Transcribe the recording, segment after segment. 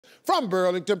From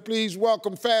Burlington, please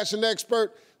welcome fashion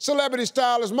expert, celebrity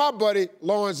stylist, my buddy,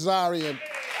 Lawrence Zarian.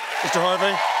 Mr.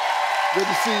 Harvey. Good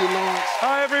to see you, Lawrence.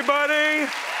 Hi, everybody.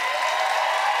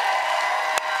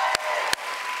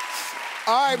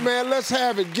 All right, man, let's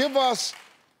have it. Give us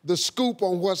the scoop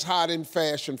on what's hot in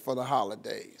fashion for the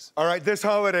holidays. All right, this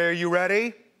holiday, are you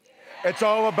ready? It's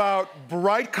all about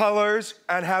bright colors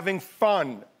and having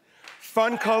fun.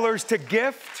 Fun colors to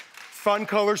gift, fun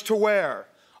colors to wear.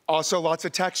 Also lots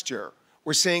of texture.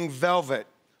 We're seeing velvet,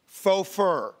 faux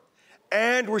fur,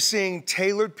 and we're seeing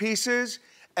tailored pieces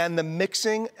and the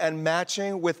mixing and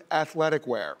matching with athletic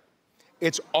wear.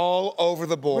 It's all over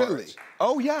the board. Really?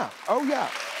 Oh, yeah. Oh, yeah.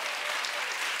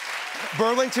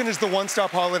 Burlington is the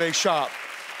one-stop holiday shop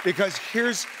because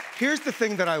here's the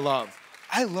thing that I love.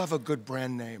 I love a good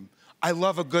brand name. I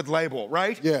love a good label,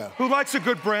 right? Yeah. Who likes a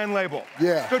good brand label?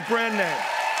 Yeah. Good brand name.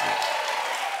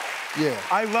 Yeah.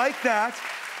 I like that,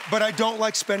 but I don't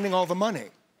like spending all the money.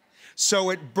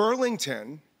 So at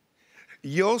Burlington,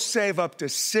 you'll save up to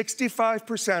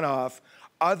 65% off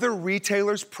other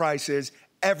retailers' prices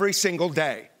every single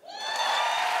day.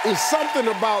 It's something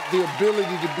about the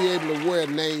ability to be able to wear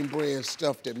name brand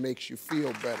stuff that makes you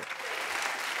feel better.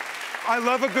 I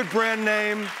love a good brand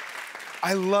name.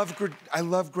 I love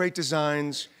great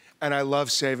designs, and I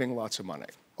love saving lots of money.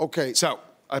 Okay. So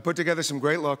I put together some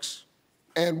great looks.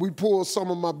 And we pulled some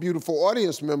of my beautiful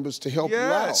audience members to help you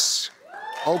out. Yes.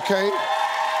 Okay.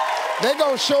 They're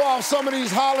gonna show off some of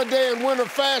these holiday and winter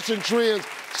fashion trends.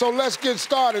 So let's get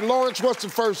started. Lawrence, what's the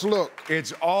first look?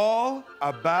 It's all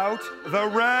about the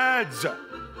reds.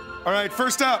 All right,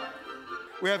 first up,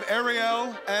 we have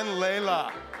Ariel and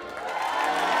Layla.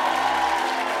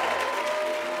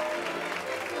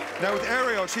 Now with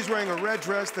Ariel, she's wearing a red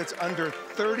dress that's under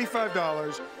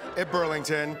 $35 at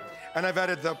Burlington, and I've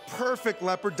added the perfect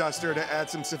leopard duster to add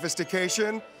some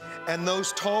sophistication, and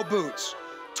those tall boots.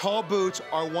 Tall boots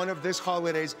are one of this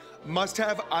holiday's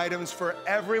must-have items for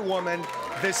every woman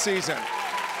this season.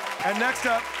 And next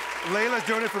up, Layla's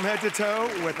doing it from head to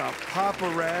toe with a pop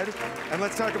of red. And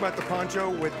let's talk about the poncho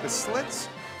with the slits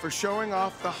for showing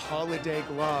off the holiday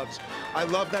gloves. I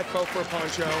love that faux fur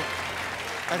poncho.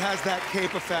 It has that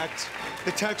cape effect.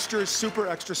 The texture is super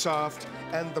extra soft,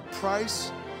 and the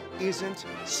price isn't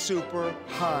super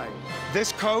high.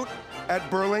 This coat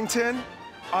at Burlington,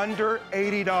 under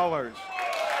 $80.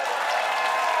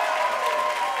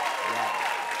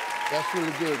 That's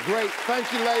really good. Great.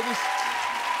 Thank you, ladies.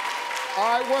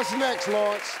 All right, what's next,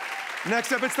 Lawrence?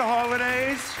 Next up, it's the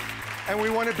holidays, and we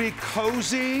want to be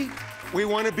cozy. We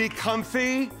want to be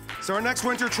comfy. So our next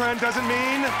winter trend doesn't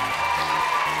mean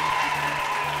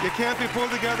you can't be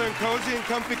pulled together in cozy and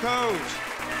comfy coats.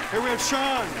 Here we have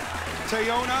Sean,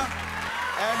 Tayona,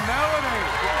 and Melanie.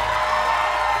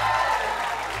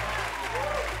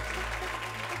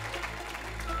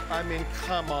 I mean,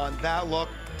 come on, that look,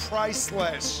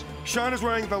 priceless. Sean is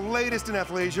wearing the latest in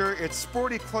athleisure. It's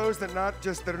sporty clothes that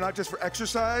are not just for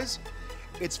exercise.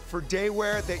 It's for day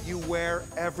wear that you wear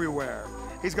everywhere.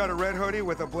 He's got a red hoodie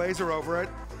with a blazer over it,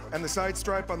 and the side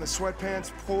stripe on the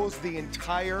sweatpants pulls the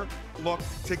entire look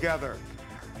together.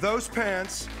 Those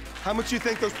pants, how much do you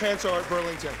think those pants are at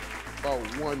Burlington? About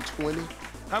 $120.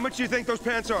 How much do you think those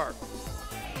pants are?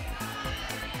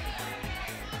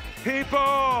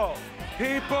 People,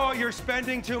 you're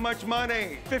spending too much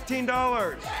money.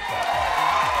 $15.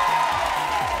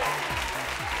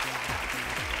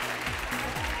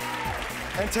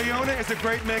 And Tayona is a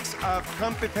great mix of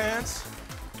comfy pants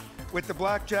with the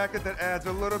black jacket that adds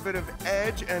a little bit of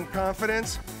edge and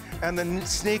confidence, and the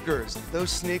sneakers. Those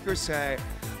sneakers say,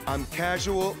 I'm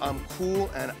casual, I'm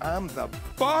cool, and I'm the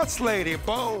boss lady,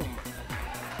 boom.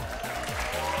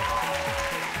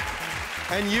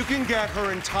 And you can get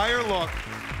her entire look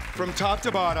from top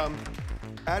to bottom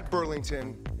at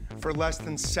Burlington for less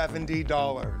than $70.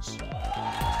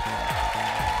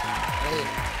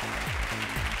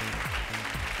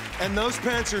 And those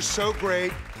pants are so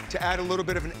great to add a little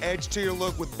bit of an edge to your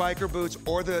look with biker boots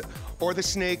or the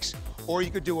sneaks, or you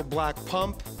could do a black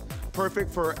pump, perfect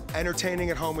for entertaining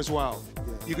at home as well.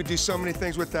 You could do so many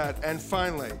things with that. And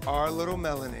finally, our little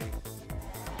Melanie.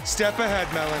 Step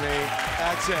ahead, Melanie.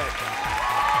 That's it.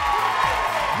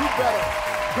 You better.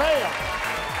 Bam.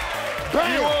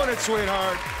 Bam. You own it,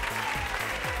 sweetheart.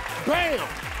 Bam.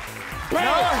 Bam.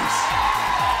 Nice.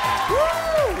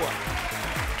 Woo.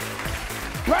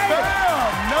 Bam.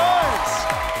 Bam. Nice.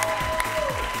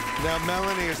 Now,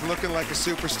 Melanie is looking like a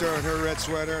superstar in her red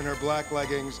sweater and her black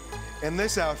leggings. And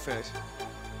this outfit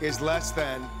is less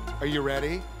than, are you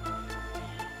ready?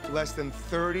 Less than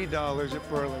 $30 at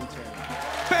Burlington.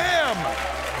 Bam!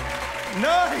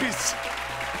 Nice!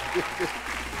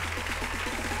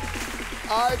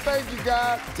 All right, thank you,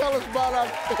 guys. Tell us about our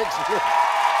next look.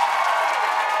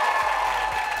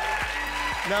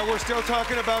 Now, we're still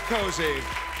talking about cozy.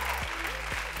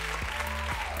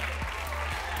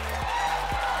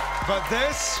 But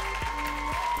this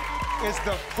is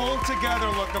the pulled-together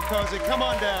look of cozy. Come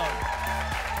on down.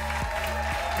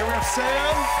 Here we have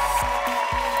Sam,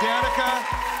 Danica,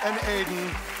 and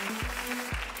Aiden.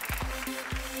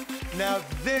 Now,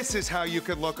 this is how you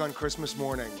could look on Christmas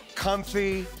morning.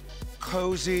 Comfy,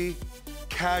 cozy,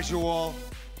 casual,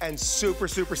 and super,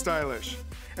 super stylish.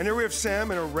 And here we have Sam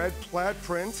in a red plaid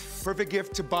print. Perfect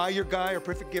gift to buy your guy or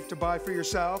perfect gift to buy for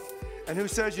yourself. And who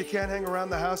says you can't hang around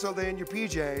the house all day in your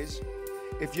PJs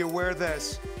if you wear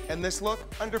this? And this look,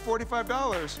 under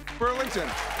 $45, Burlington.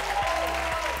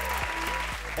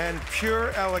 And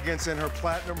pure elegance in her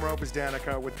platinum robe is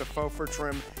Danica with the faux fur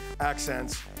trim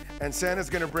accents. And Santa's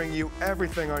gonna bring you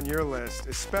everything on your list,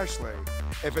 especially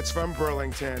if it's from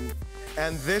Burlington.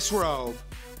 And this robe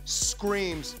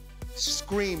screams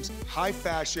high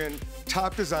fashion,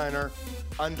 top designer,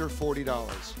 under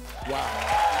 $40. Wow.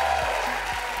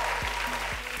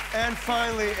 And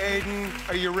finally, Aiden,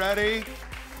 are you ready?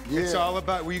 Yeah. It's all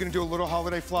about, were you gonna do a little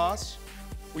holiday floss?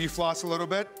 Will you floss a little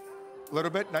bit? A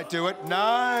little bit, not do it.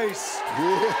 Nice.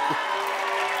 Yeah.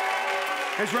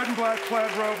 His red and black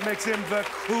plaid robe makes him the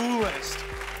coolest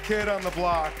kid on the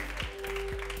block.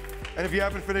 And if you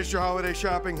haven't finished your holiday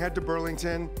shopping, head to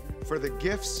Burlington for the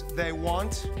gifts they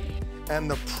want and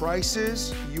the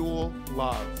prices you'll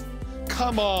love.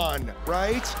 Come on,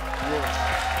 right? Yeah.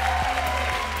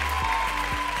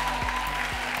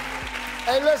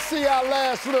 Hey, let's see our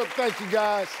last look. Thank you,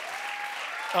 guys.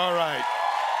 All right.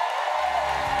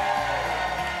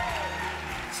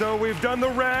 So we've done the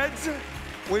reds,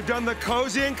 we've done the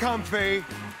cozy and comfy,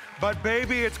 but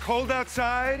baby, it's cold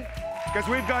outside because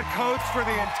we've got coats for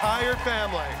the entire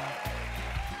family.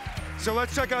 So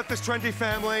let's check out this trendy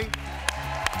family.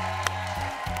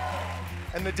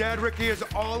 And the dad, Ricky, is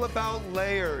all about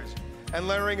layers. And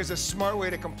layering is a smart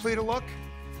way to complete a look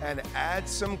and add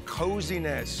some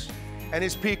coziness. And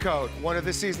his pea coat, one of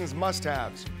the season's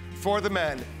must-haves for the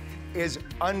men, is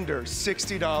under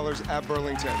 $60 at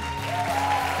Burlington.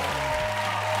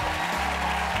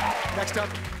 Next up,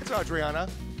 it's Adriana.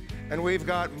 And we've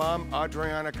got Mom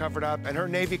Adriana covered up, and her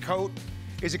navy coat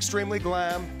is extremely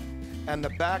glam. And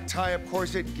the back tie, of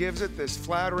course, it gives it this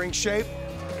flattering shape.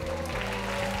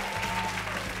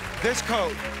 This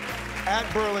coat at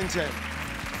Burlington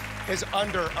is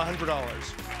under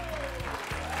 $100.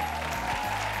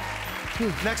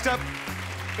 Next up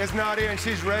is Nadia, and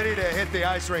she's ready to hit the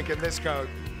ice rink in this coat.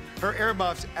 Her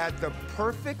earmuffs add the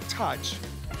perfect touch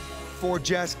for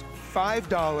just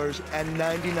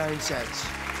 $5.99.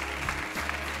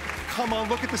 Come on,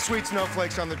 look at the sweet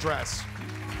snowflakes on the dress.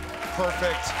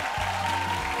 Perfect.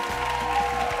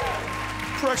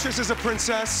 Precious as a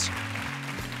princess.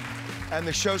 And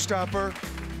the showstopper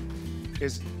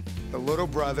is the little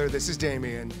brother. This is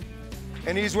Damien.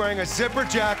 And he's wearing a zipper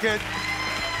jacket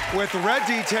with red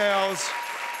details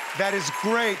that is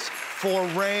great for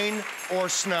rain or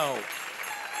snow.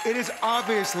 It is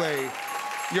obviously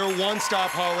your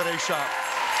one-stop holiday shop.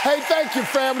 Hey, thank you,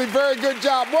 family. Very good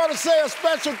job. Want to say a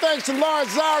special thanks to Lawrence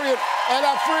Zarian and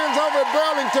our friends over at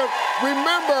Burlington.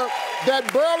 Remember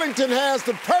that Burlington has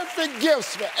the perfect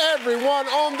gifts for everyone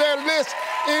on their list,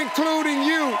 including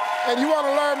you. And you want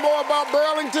to learn more about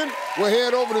Burlington? Well,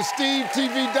 head over to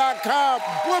stevetv.com.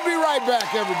 We'll be right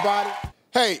back, everybody.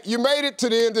 Hey, you made it to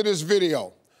the end of this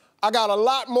video. I got a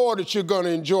lot more that you're going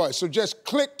to enjoy, so just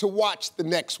click to watch the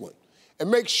next one.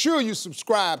 And make sure you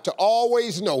subscribe to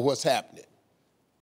always know what's happening.